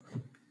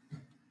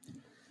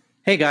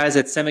Hey guys,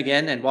 it's Sim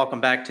again, and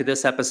welcome back to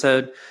this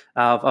episode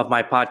of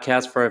my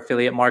podcast for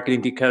Affiliate Marketing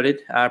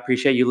Decoded. I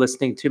appreciate you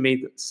listening to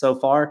me so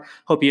far.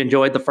 Hope you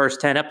enjoyed the first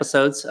 10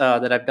 episodes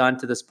that I've done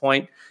to this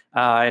point.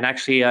 And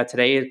actually,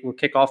 today we'll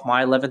kick off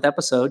my 11th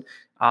episode.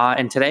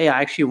 And today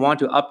I actually want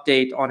to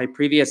update on a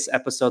previous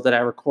episode that I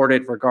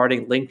recorded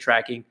regarding link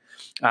tracking.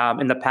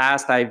 In the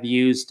past, I've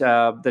used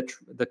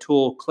the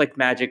tool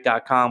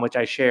clickmagic.com, which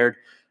I shared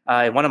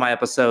in one of my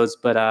episodes,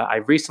 but I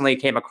recently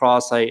came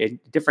across a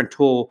different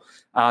tool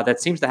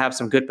that seems to have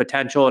some good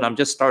potential, and I'm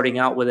just starting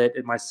out with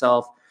it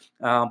myself.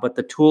 But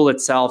the tool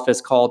itself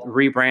is called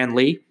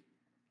Rebrandly,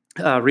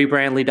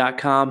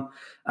 rebrandly.com.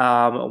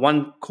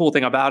 One cool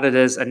thing about it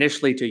is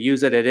initially to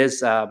use it,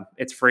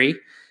 it's free.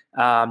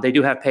 They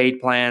do have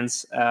paid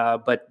plans,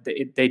 but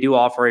they do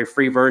offer a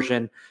free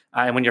version.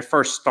 And when you're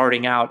first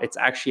starting out, it's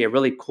actually a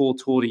really cool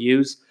tool to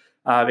use.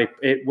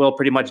 It will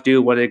pretty much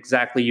do what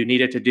exactly you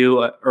need it to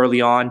do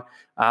early on.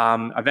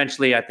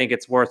 Eventually, I think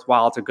it's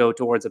worthwhile to go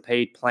towards a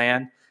paid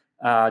plan,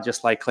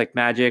 just like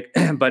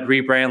ClickMagic. But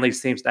Rebrandly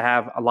seems to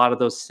have a lot of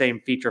those same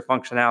feature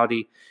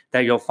functionality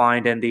that you'll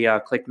find in the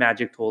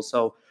ClickMagic tool.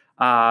 So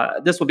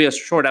this will be a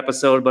short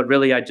episode, but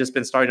really I've just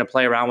been starting to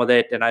play around with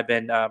it, and I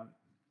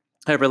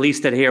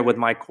released it here with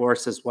my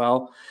course as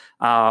well,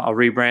 a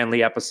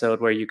Rebrandly episode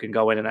where you can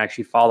go in and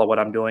actually follow what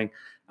I'm doing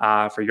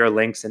for your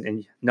links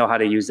and know how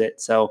to use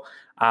it. So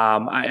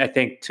I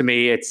think to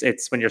me,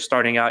 it's when you're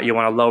starting out, you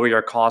want to lower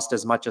your cost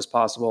as much as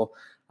possible.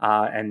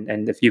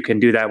 And if you can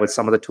do that with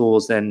some of the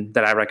tools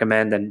that I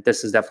recommend, then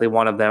this is definitely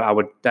one of them. I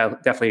would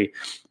definitely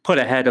put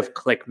ahead of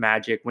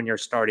ClickMagic when you're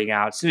starting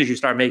out. As soon as you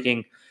start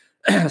making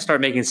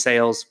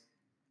sales,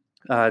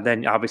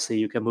 then obviously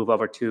you can move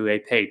over to a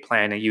paid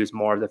plan and use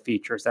more of the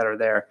features that are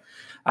there.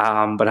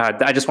 But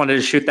I just wanted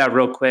to shoot that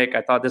real quick.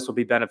 I thought this will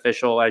be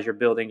beneficial as you're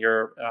building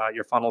your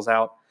funnels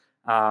out.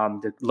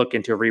 To look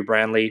into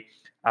Rebrandly,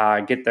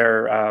 get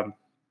their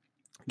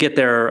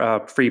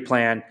free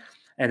plan,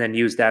 and then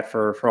use that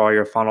for all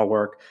your funnel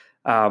work.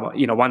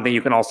 One thing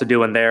you can also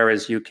do in there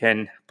is you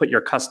can put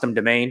your custom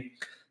domain.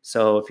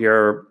 So if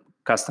your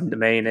custom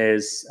domain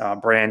is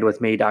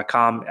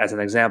brandwithme.com, as an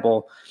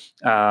example,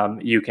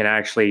 you can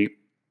actually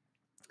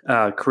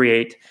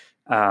create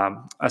a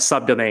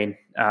subdomain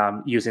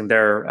using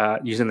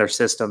their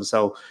system.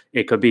 So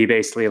it could be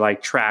basically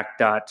like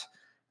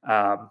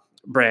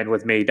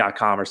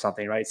track.brandwithme.com or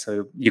something, right?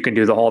 So you can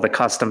do all the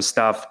custom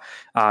stuff.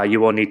 You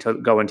will need to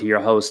go into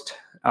your host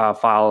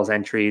files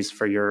entries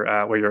for your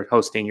where you're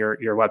hosting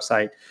your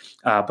website,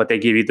 but they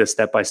give you the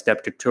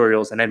step-by-step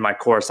tutorials, and in my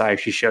course I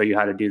actually show you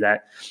how to do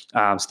that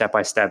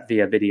step-by-step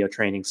via video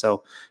training.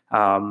 So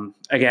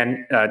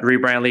again,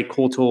 Rebrandly,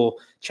 cool tool.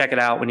 Check it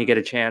out when you get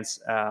a chance,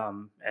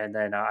 and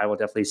then I will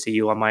definitely see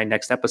you on my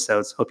next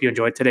episodes. Hope you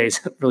enjoyed today's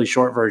really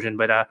short version,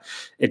 but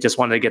it just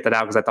wanted to get that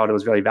out because I thought it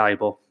was really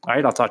valuable. All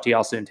right, I'll talk to you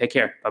all soon. Take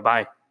care.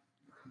 Bye-bye.